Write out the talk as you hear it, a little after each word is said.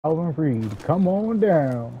Alvin Reed, come on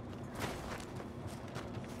down.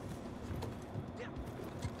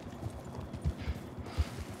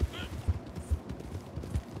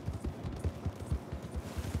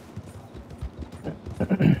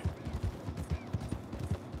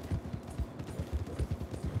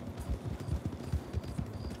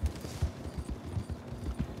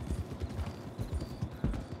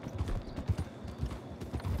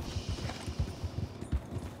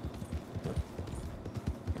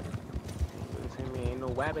 Ain't no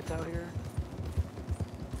wabbits out here.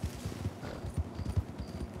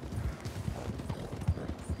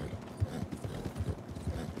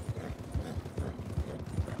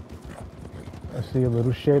 I see a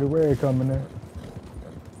little shade of red coming in.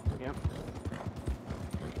 Yep.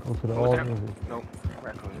 Go to the What was that? auction. Nope.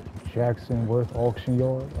 Raccoon. Jackson Worth auction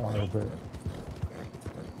yard. Oh, I bet.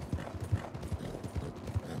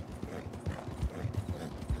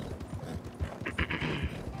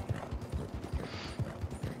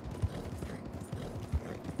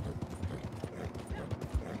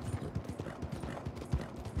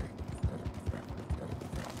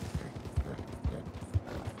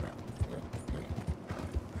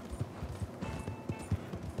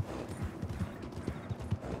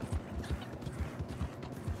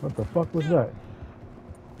 What the fuck was that?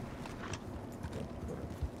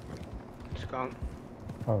 Skunk.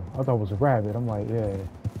 Oh, I thought it was a rabbit. I'm like, yeah.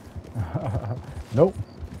 Nope.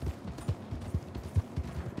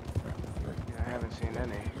 Yeah, I haven't seen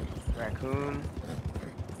any. Raccoon.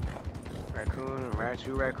 Raccoon and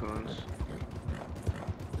two raccoons.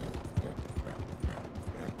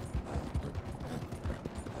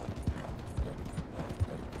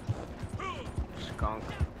 Skunk.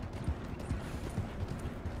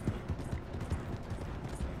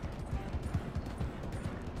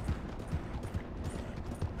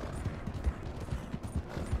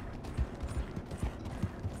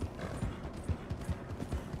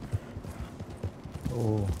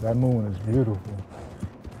 Oh, that moon is beautiful.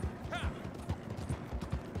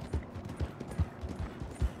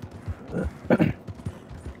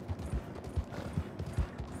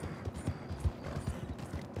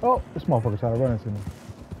 Oh, this motherfucker tried to run into me.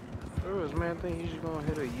 Bro, this man think he's just gonna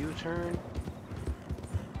hit a U-turn?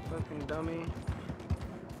 Fucking dummy.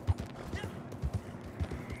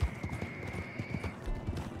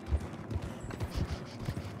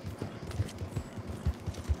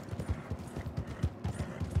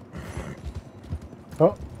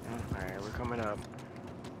 Oh. Alright, we're coming up.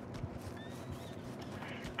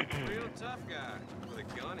 Real tough guy with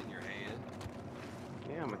a gun in your hand.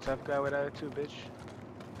 Yeah, I'm a tough guy with attitude, bitch.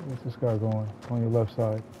 Where's this guy going? On your left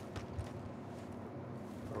side.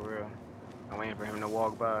 For real. I'm waiting for him to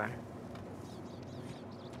walk by.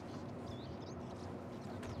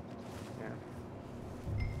 Yeah.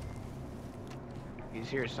 He's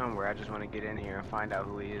here somewhere. I just want to get in here and find out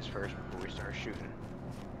who he is first before we start shooting.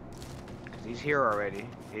 Because he's here already.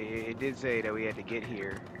 It did say that we had to get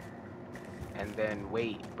here and then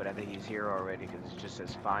wait, but I think he's here already because it just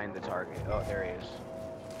says find the target. Oh, there he is.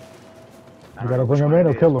 You gotta bring him in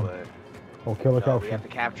or kill him? Or kill or No, capture? we have to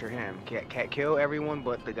capture him. Can't kill everyone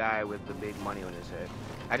but the guy with the big money on his head.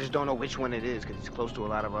 I just don't know which one it is because he's close to a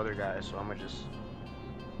lot of other guys, so I'm gonna just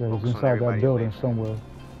Yeah, he's focus on inside that everybody building away from somewhere.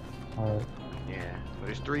 Alright. Yeah, so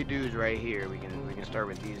there's 3 dudes right here. We can start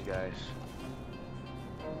with these guys.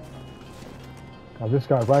 Now this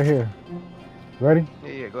guy right here. Ready?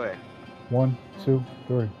 Yeah, go ahead. 1, 2,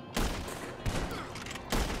 3.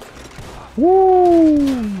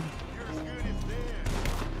 Woo!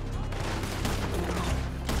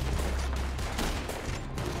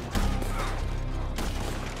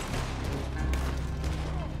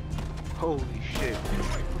 Holy shit.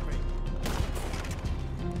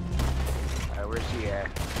 Alright, where's he at?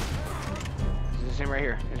 Is this him right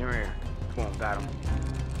here? Is him right here? Boom, got him.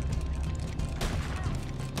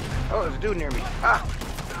 Oh, there's a dude near me. Ah!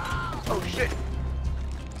 Oh shit!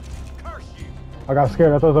 I got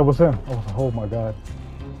scared. I thought that was him. Oh my god.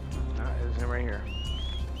 Nah, it's him right here.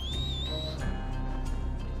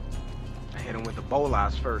 I hit him with the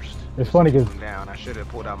bolas first. It's funny because Him down. I should have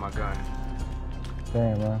pulled out my gun.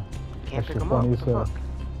 damn, man. Can't That pick shit him up. funny What as the hell. fuck?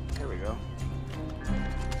 There we go.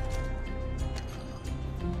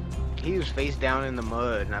 He was face down in the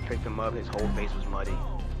mud, and I picked him up. His whole face was muddy.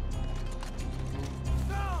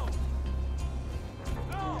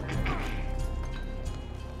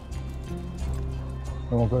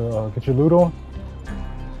 You want to get your loot on?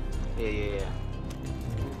 Yeah.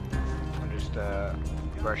 I'm just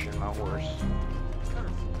brushing my horse.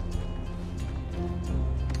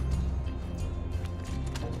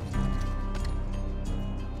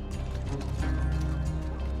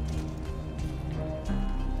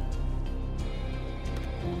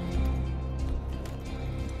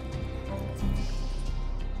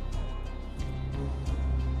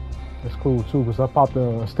 cool too, because I popped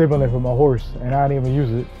a stimulant for my horse and I didn't even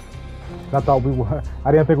use it. I thought we were.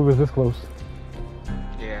 I didn't think we was this close.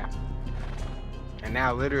 Yeah. And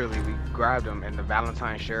now, literally, we grabbed him, and the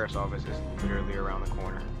Valentine Sheriff's Office is literally around the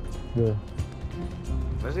corner. Yeah.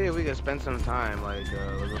 Let's see if we can spend some time, like,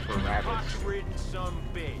 looking for rabbits.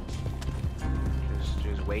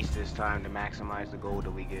 Just waste this time to maximize the gold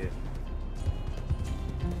that we get.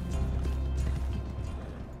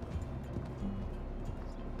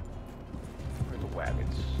 Where are the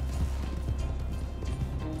rabbits?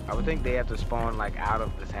 I would think they have to spawn, like, out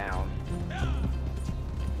of the town.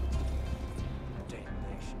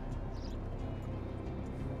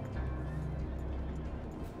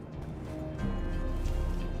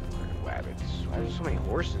 Rabbits. Why are there so many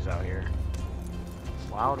horses out here?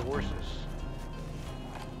 Wild horses.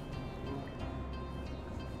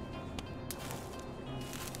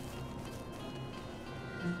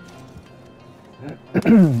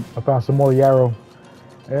 I found some more yarrow,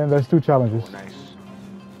 and there's 2 challenges. Oh, nice.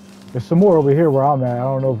 There's some more over here where I'm at. I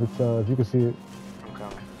don't know if it's if you can see it. I'm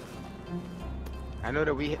coming. I know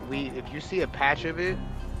that we if you see a patch of it,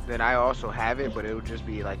 then I also have it, but it would just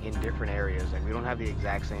be like in different areas. Like we don't have the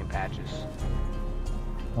exact same patches.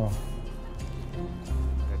 Oh.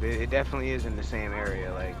 It definitely is in the same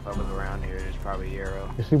area. Like if I look around here, there's probably yarrow.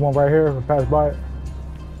 You see one right here if I pass by it?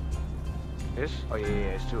 This? Oh yeah,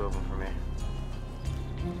 it's 2 of them for me.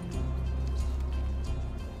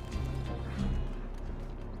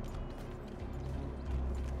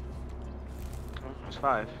 Oh, that's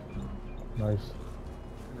 5. Nice.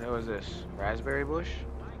 What was this? Raspberry bush?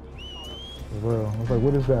 For real. I was like,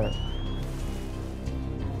 what is that?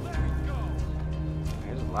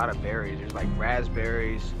 There's a lot of berries. There's like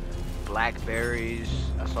raspberries,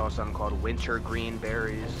 blackberries. I saw something called winter green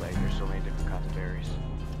berries. Like there's so many different kinds of berries.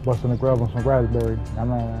 Busting the grub on some raspberry. I'm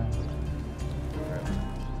not.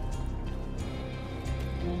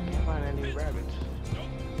 Can't find any rabbits.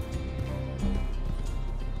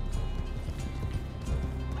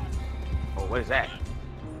 Oh, what is that?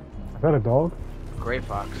 Is that a dog? Gray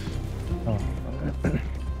fox. Oh. It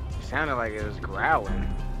sounded like it was growling.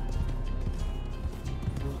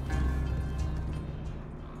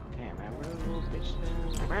 Damn, man, where are those little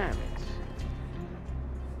bitches? Rabbits.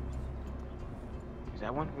 Is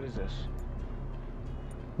that one? What is this?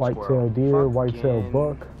 White-tail deer, Fucking- white-tail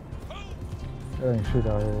buck. There ain't shit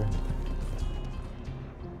out here.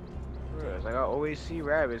 It's like I always see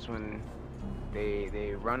rabbits when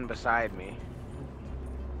they run beside me.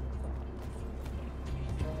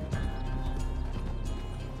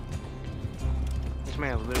 This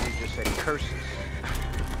man literally just said curses.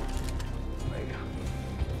 Like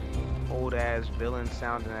old ass villain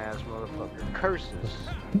sounding ass motherfucker. Curses.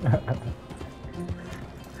 Alright,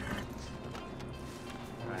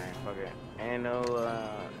 fuck it. Ain't no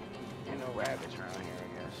rabbits around here,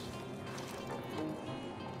 I guess.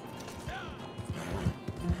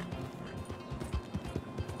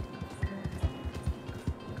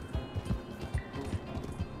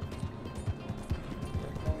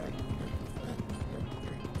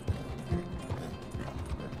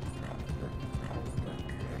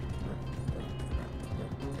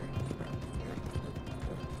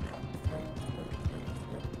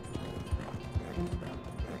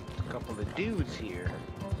 Dudes here.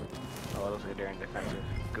 Oh, it looks like they're in defensive.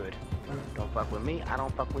 Good. Don't fuck with me, I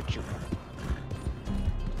don't fuck with you.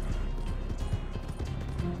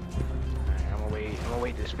 Alright, I'm gonna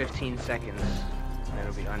wait this 15 seconds, and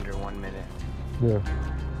it'll be under 1 minute. Yeah.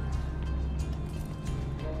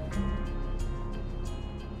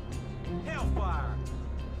 Hellfire!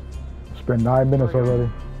 Spent 9 minutes already.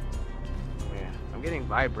 Yeah, I'm getting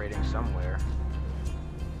vibrating somewhere.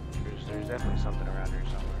 There's definitely something around here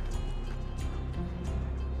somewhere.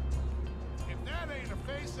 If that ain't a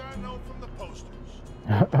face I know from the posters.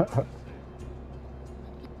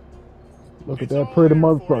 Look at It's that all pretty there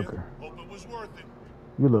for motherfucker. you. Hope it was worth it.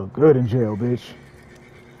 You look good in jail, bitch.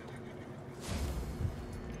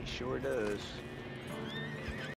 He sure does.